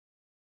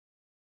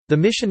The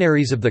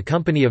Missionaries of the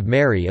Company of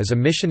Mary is a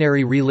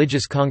missionary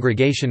religious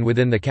congregation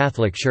within the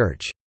Catholic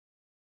Church.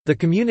 The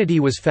community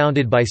was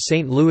founded by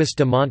Saint Louis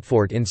de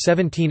Montfort in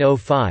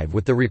 1705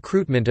 with the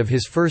recruitment of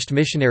his first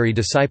missionary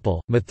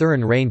disciple,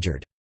 Mathurin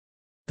Rangerd.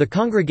 The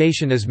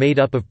congregation is made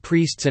up of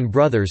priests and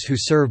brothers who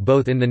serve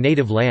both in the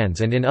native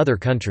lands and in other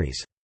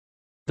countries.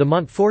 The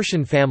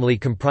Montfortian family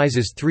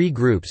comprises three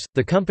groups: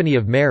 the Company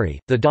of Mary,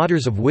 the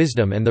Daughters of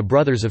Wisdom and the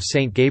Brothers of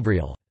Saint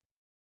Gabriel.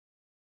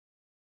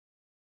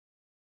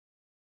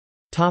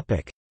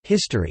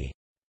 History.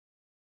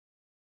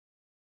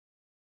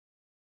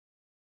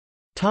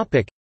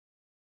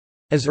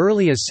 As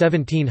early as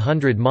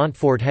 1700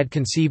 Montfort had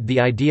conceived the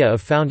idea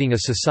of founding a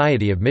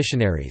society of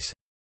missionaries.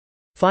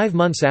 5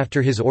 months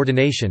after his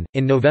ordination,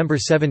 in November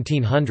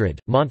 1700,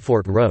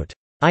 Montfort wrote,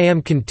 "I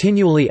am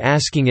continually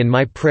asking in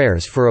my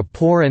prayers for a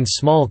poor and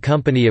small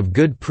company of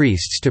good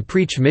priests to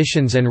preach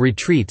missions and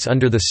retreats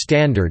under the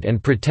standard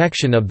and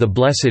protection of the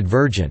Blessed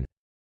Virgin."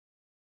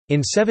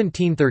 In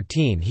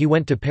 1713 he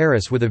went to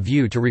Paris with a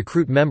view to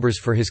recruit members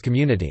for his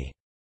community.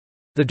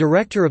 The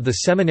director of the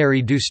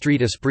Séminaire du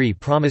Street Esprit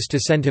promised to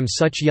send him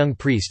such young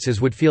priests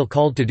as would feel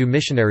called to do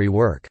missionary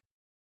work.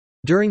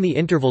 During the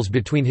intervals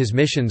between his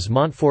missions,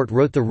 Montfort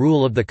wrote the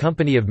Rule of the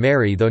Company of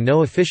Mary, though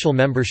no official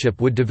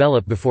membership would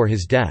develop before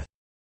his death.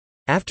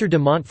 After de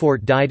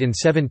Montfort died in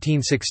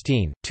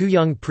 1716, 2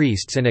 young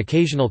priests and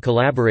occasional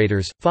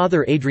collaborators,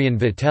 Father Adrien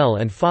Vitel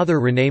and Father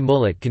René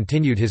Mullet,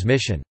 continued his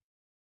mission.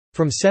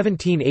 From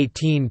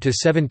 1718 to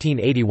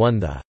 1781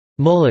 the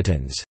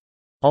Mulletans,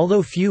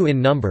 although few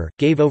in number,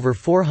 gave over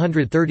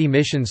 430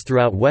 missions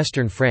throughout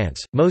western France,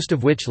 most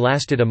of which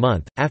lasted a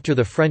month. After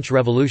the French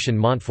Revolution,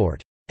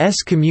 Montfort's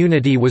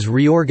community was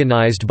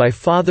reorganized by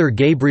Father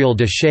Gabriel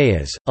de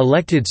Chaillas,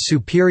 elected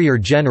Superior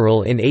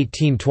General in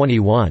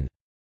 1821.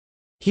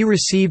 He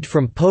received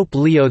from Pope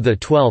Leo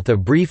XII a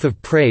brief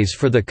of praise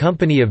for the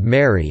Company of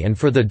Mary and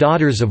for the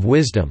Daughters of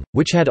Wisdom,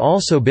 which had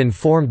also been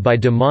formed by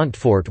de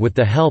Montfort with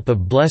the help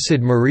of Blessed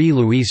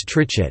Marie-Louise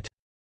Trichet.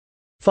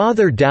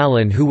 Father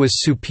Dallin, who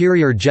was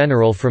Superior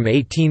General from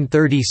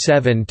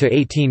 1837 to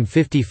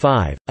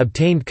 1855,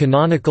 obtained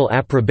canonical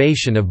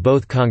approbation of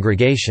both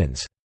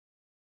congregations.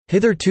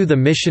 Hitherto the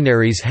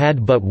missionaries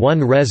had but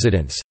one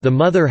residence, the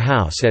Mother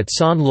House at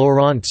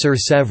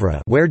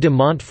Saint-Laurent-sur-Sèvre, where de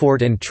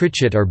Montfort and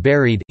Trichet are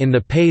buried, in the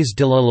Pays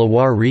de la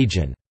Loire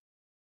region.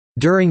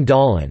 During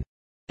Dallin's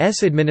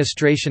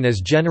administration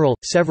as general,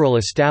 several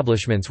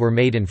establishments were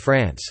made in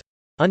France.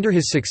 Under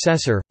his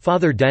successor,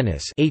 Father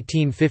Denis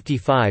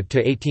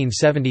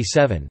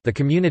 (1855–1877), the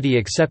community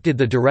accepted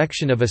the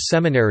direction of a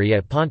seminary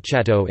at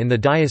Pontchâteau in the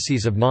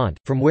Diocese of Nantes,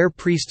 from where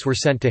priests were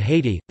sent to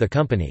Haiti. The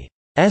company's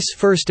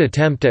first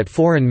attempt at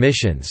foreign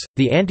missions,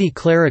 the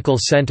anti-clerical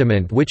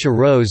sentiment which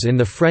arose in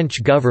the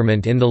French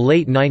government in the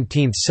late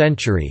 19th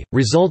century,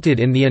 resulted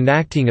in the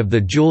enacting of the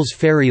Jules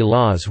Ferry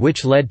laws,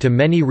 which led to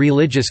many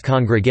religious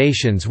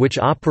congregations which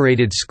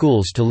operated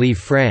schools to leave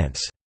France.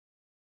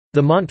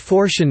 The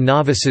Montfortian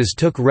novices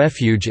took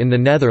refuge in the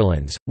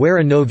Netherlands, where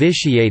a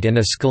novitiate and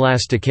a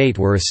scholasticate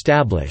were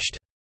established.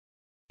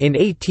 In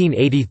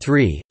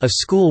 1883, a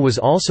school was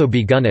also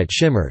begun at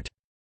Chimert.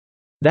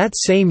 That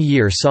same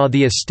year saw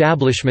the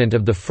establishment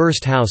of the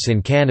first house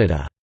in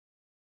Canada.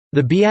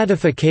 The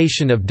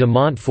beatification of de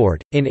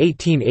Montfort, in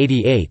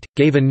 1888,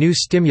 gave a new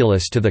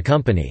stimulus to the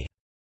company's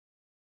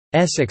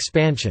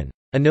expansion.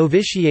 A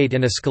novitiate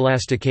and a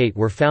scholasticate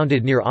were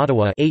founded near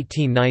Ottawa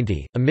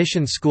 1890, a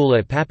mission school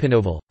at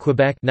Papineauville,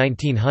 Quebec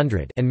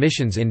 1900, and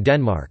missions in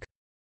Denmark.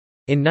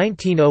 In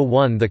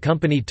 1901 the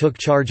company took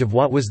charge of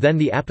what was then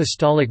the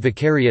Apostolic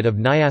Vicariate of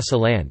Nyassa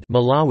Land,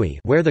 Malawi,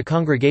 where the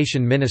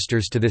congregation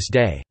ministers to this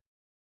day.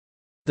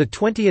 The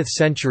 20th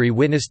century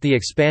witnessed the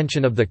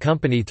expansion of the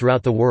company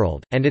throughout the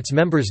world, and its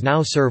members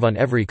now serve on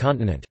every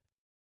continent.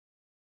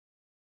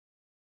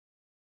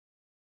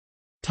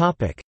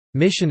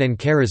 Mission and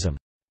charism.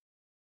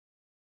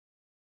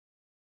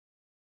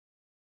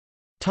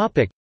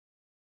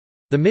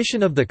 The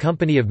mission of the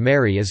Company of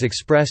Mary is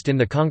expressed in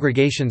the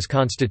congregation's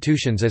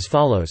constitutions as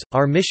follows: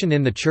 Our mission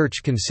in the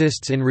Church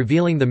consists in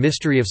revealing the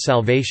mystery of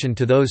salvation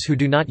to those who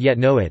do not yet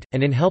know it,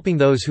 and in helping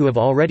those who have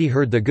already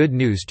heard the good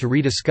news to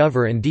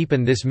rediscover and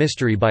deepen this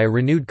mystery by a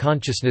renewed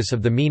consciousness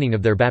of the meaning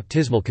of their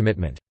baptismal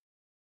commitment.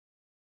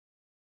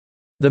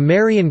 The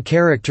Marian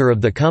character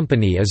of the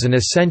company is an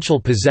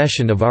essential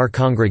possession of our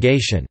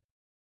congregation.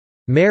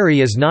 Mary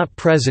is not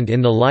present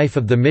in the life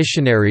of the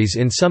missionaries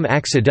in some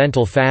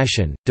accidental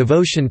fashion.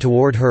 Devotion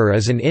toward her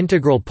is an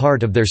integral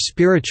part of their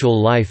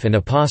spiritual life and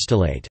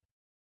apostolate.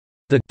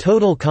 The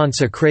total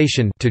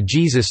consecration to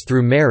Jesus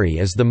through Mary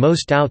is the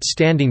most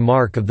outstanding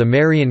mark of the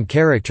Marian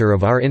character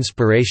of our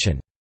inspiration.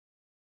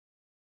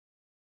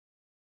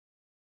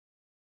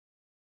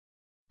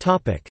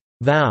 Topic: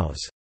 Vows.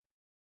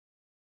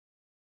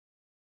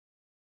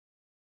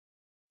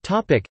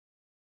 Topic: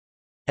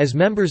 As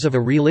members of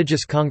a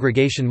religious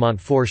congregation,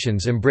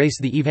 Montfortians embrace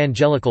the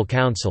evangelical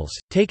counsels,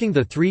 taking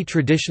the 3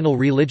 traditional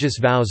religious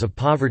vows of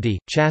poverty,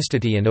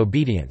 chastity and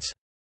obedience.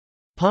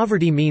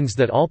 Poverty means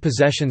that all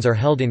possessions are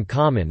held in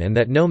common and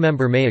that no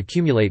member may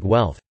accumulate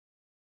wealth.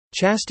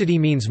 Chastity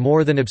means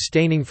more than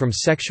abstaining from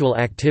sexual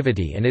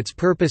activity, and its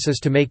purpose is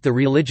to make the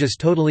religious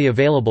totally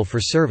available for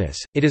service.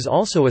 It is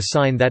also a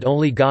sign that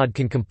only God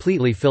can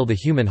completely fill the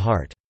human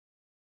heart.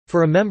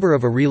 For a member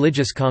of a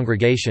religious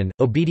congregation,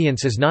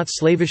 obedience is not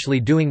slavishly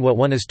doing what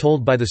one is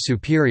told by the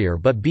superior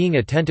but being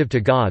attentive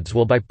to God's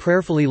will by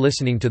prayerfully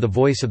listening to the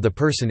voice of the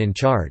person in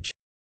charge.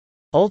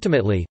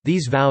 Ultimately,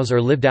 these vows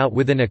are lived out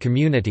within a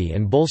community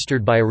and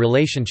bolstered by a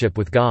relationship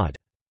with God.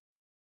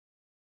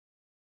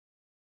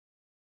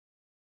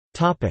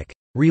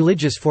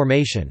 Religious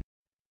formation.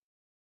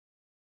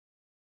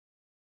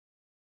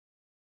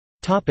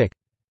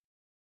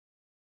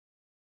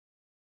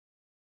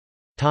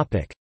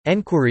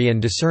 Enquiry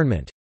and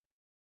discernment.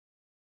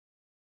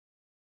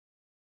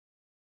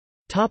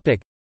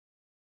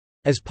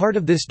 As part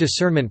of this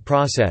discernment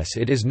process,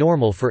 it is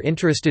normal for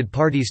interested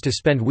parties to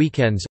spend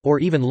weekends, or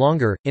even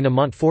longer, in a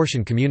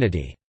Montfortian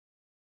community.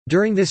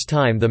 During this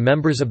time, the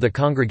members of the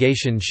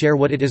congregation share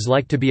what it is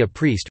like to be a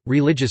priest,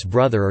 religious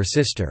brother or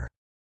sister.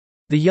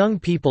 The young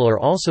people are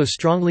also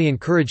strongly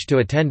encouraged to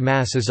attend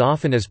Mass as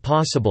often as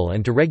possible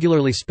and to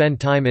regularly spend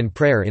time in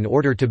prayer in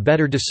order to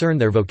better discern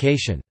their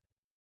vocation.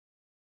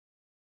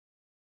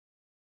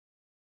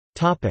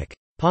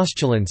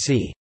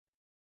 Postulancy.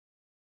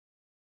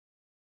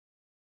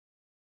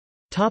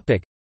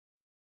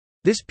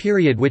 This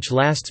period, which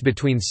lasts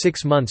between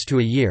 6 months to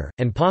a year,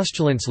 and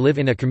postulants live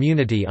in a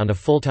community on a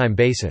full-time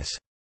basis.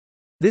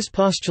 This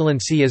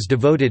postulancy is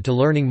devoted to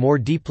learning more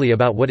deeply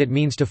about what it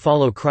means to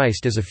follow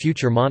Christ as a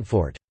future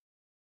Montfort.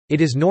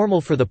 It is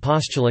normal for the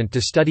postulant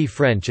to study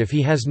French if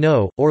he has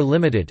no, or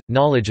limited,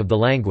 knowledge of the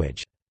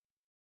language.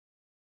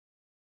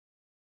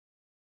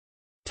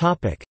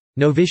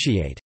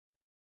 Novitiate.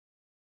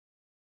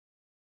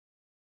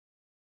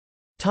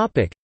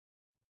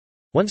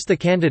 Once the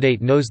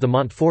candidate knows the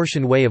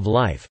Montfortian way of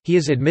life, he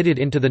is admitted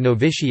into the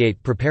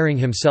novitiate, preparing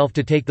himself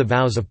to take the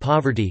vows of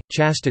poverty,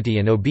 chastity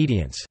and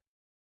obedience.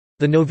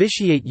 The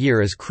novitiate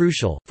year is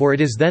crucial, for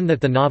it is then that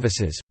the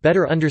novices,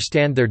 better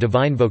understand their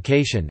divine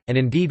vocation, and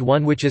indeed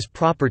one which is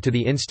proper to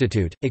the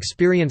institute,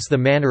 experience the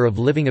manner of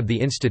living of the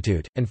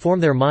institute, and form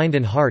their mind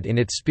and heart in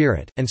its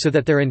spirit, and so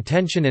that their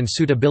intention and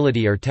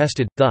suitability are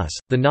tested. Thus,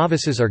 the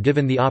novices are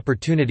given the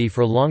opportunity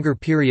for longer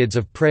periods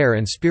of prayer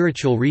and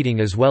spiritual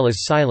reading as well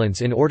as silence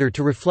in order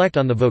to reflect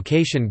on the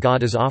vocation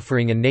God is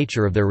offering and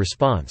nature of their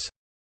response.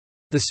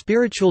 The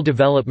spiritual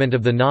development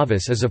of the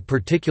novice is of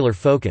particular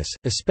focus,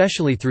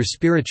 especially through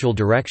spiritual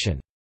direction.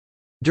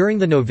 During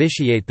the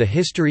novitiate, the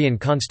history and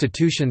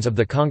constitutions of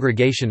the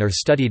congregation are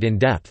studied in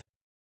depth.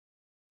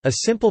 A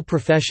simple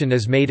profession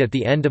is made at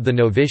the end of the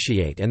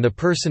novitiate and the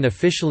person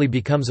officially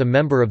becomes a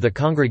member of the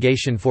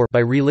congregation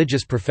by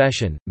religious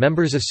profession.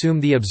 Members assume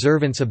the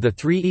observance of the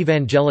 3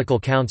 evangelical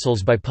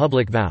counsels by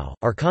public vow,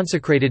 are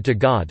consecrated to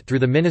God through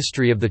the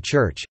ministry of the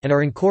Church, and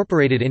are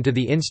incorporated into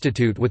the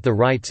institute with the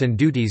rights and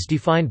duties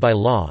defined by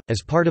law.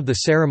 As part of the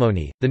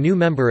ceremony, the new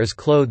member is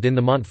clothed in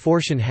the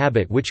Montfortian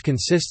habit, which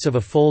consists of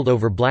a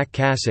fold-over black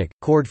cassock,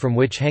 cord from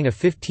which hang a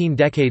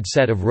 15-decade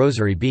set of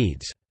rosary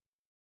beads.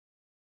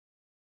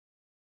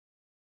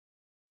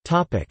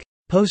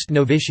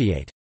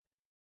 Post-novitiate.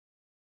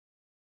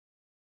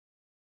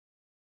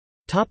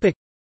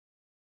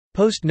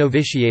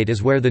 Post-novitiate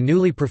is where the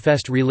newly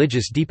professed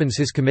religious deepens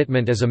his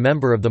commitment as a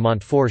member of the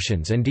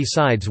Montfortians and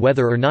decides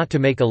whether or not to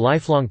make a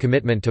lifelong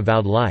commitment to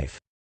vowed life.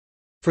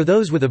 For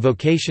those with a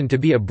vocation to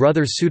be a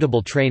brother,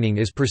 suitable training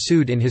is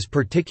pursued in his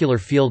particular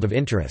field of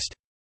interest.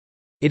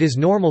 It is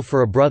normal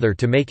for a brother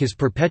to make his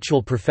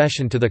perpetual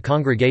profession to the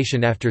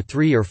congregation after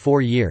 3 or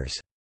 4 years.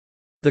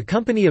 The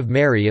Company of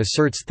Mary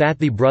asserts that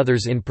the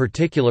brothers in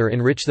particular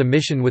enrich the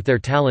mission with their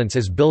talents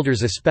as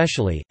builders,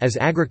 especially, as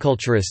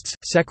agriculturists,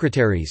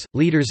 secretaries,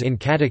 leaders in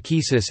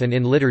catechesis and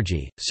in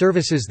liturgy,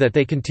 services that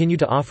they continue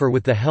to offer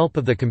with the help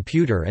of the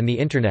computer and the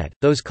Internet.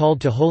 Those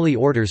called to holy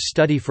orders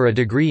study for a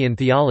degree in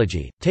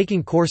theology,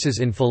 taking courses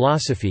in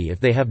philosophy if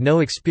they have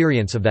no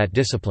experience of that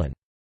discipline.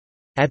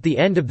 At the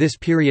end of this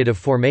period of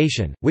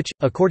formation, which,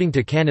 according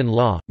to canon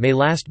law, may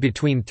last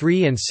between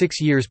 3 and 6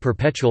 years,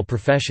 perpetual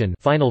profession,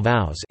 final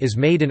vows, is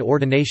made and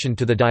ordination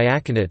to the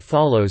diaconate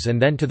follows,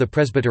 and then to the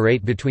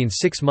presbyterate between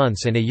 6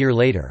 months and a year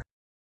later.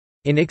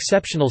 In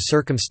exceptional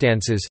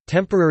circumstances,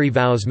 temporary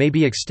vows may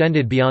be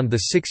extended beyond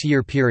the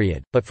 6-year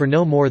period, but for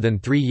no more than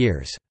 3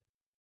 years.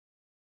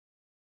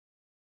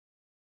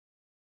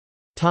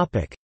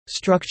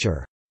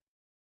 Structure.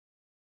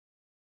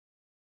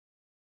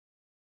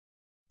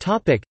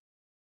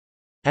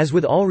 As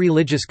with all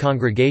religious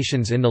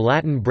congregations in the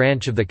Latin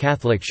branch of the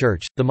Catholic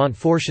Church, the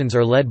Montfortians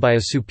are led by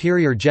a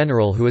superior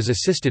general who is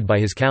assisted by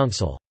his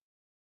council.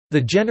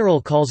 The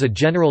general calls a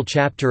general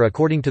chapter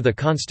according to the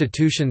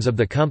constitutions of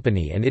the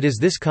company, and it is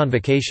this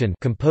convocation,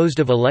 composed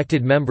of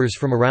elected members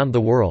from around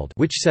the world,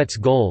 which sets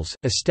goals,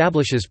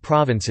 establishes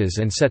provinces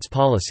and sets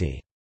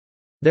policy.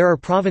 There are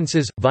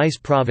provinces,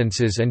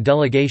 vice-provinces and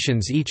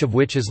delegations, each of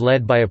which is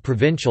led by a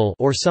provincial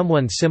or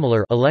someone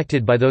similar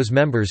elected by those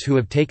members who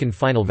have taken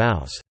final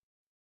vows.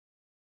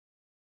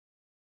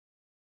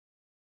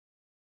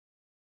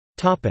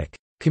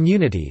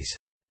 Communities.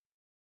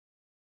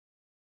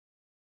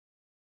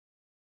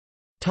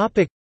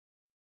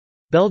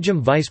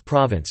 Belgium Vice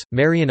Province,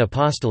 Marian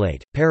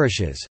Apostolate,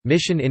 parishes,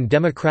 mission in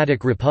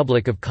Democratic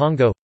Republic of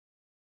Congo.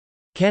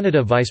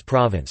 Canada Vice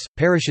Province,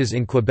 parishes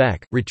in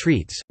Quebec,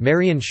 retreats,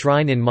 Marian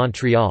Shrine in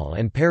Montreal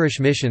and parish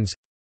missions.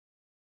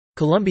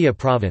 Columbia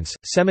Province,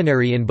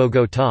 seminary in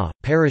Bogotá,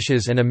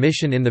 parishes and a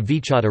mission in the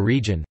Vichada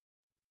region.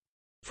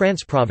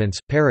 France Province,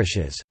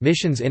 parishes,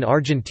 missions in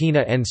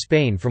Argentina and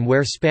Spain from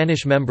where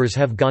Spanish members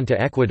have gone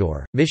to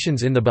Ecuador,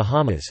 missions in the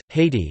Bahamas,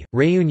 Haiti,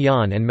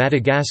 Réunion and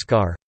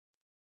Madagascar.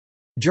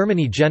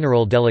 Germany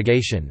General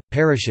Delegation,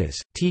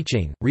 parishes,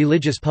 teaching,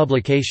 religious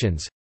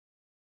publications.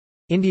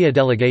 India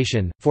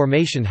Delegation,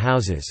 formation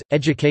houses,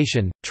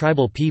 education,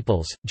 tribal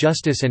peoples,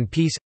 justice and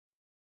peace.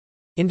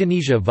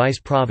 Indonesia Vice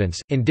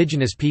Province,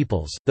 indigenous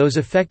peoples, those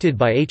affected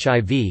by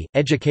HIV,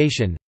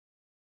 education.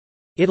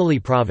 Italy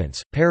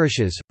Province,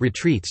 parishes,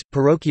 retreats,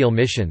 parochial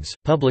missions,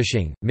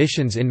 publishing,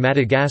 missions in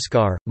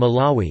Madagascar,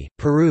 Malawi,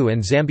 Peru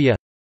and Zambia.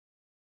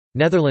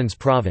 Netherlands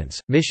Province,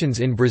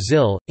 missions in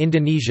Brazil,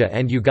 Indonesia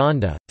and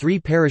Uganda, 3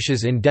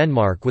 parishes in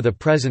Denmark with a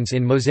presence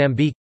in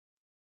Mozambique.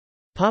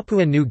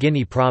 Papua New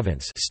Guinea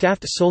Province,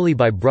 staffed solely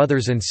by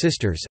brothers and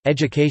sisters,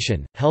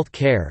 education, health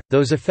care,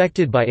 those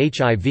affected by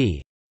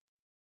HIV.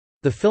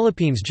 The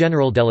Philippines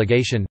General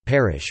Delegation,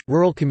 parish,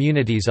 rural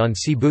communities on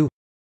Cebu.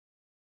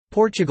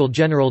 Portugal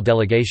General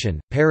Delegation,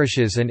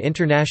 parishes and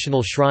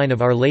International Shrine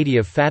of Our Lady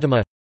of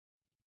Fatima.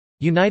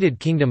 United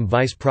Kingdom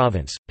Vice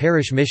Province,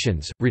 parish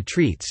missions,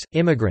 retreats,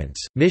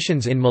 immigrants,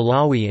 missions in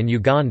Malawi and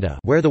Uganda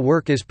where the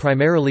work is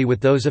primarily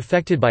with those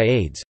affected by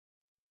AIDS.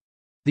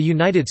 The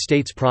United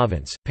States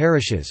Province,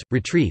 parishes,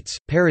 retreats,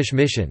 parish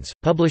missions,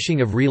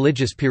 publishing of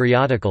religious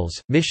periodicals,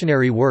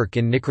 missionary work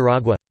in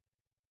Nicaragua.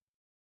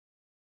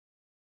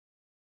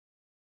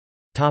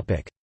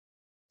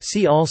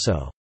 See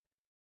also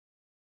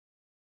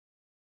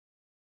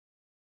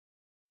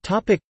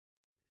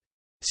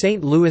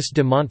Saint Louis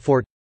de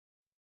Montfort,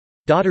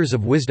 Daughters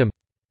of Wisdom.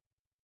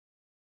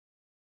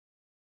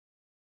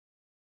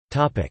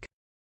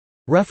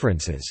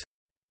 References.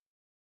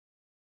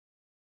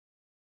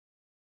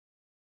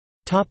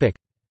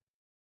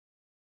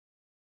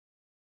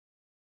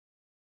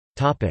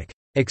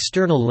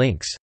 External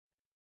links.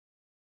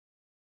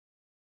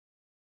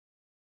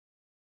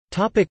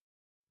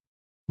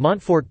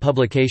 Montfort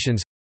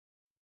Publications,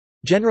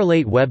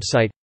 Generalate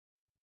website,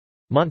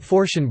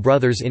 Montfortian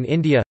Brothers in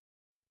India,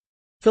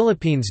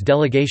 Philippines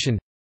Delegation,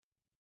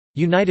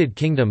 United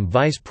Kingdom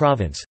Vice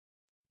Province,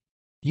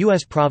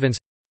 U.S. Province,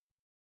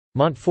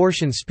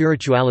 Montfortian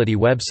Spirituality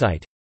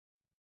website,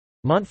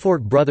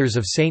 Montfort Brothers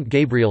of St.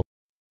 Gabriel,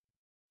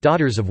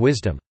 Daughters of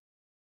Wisdom.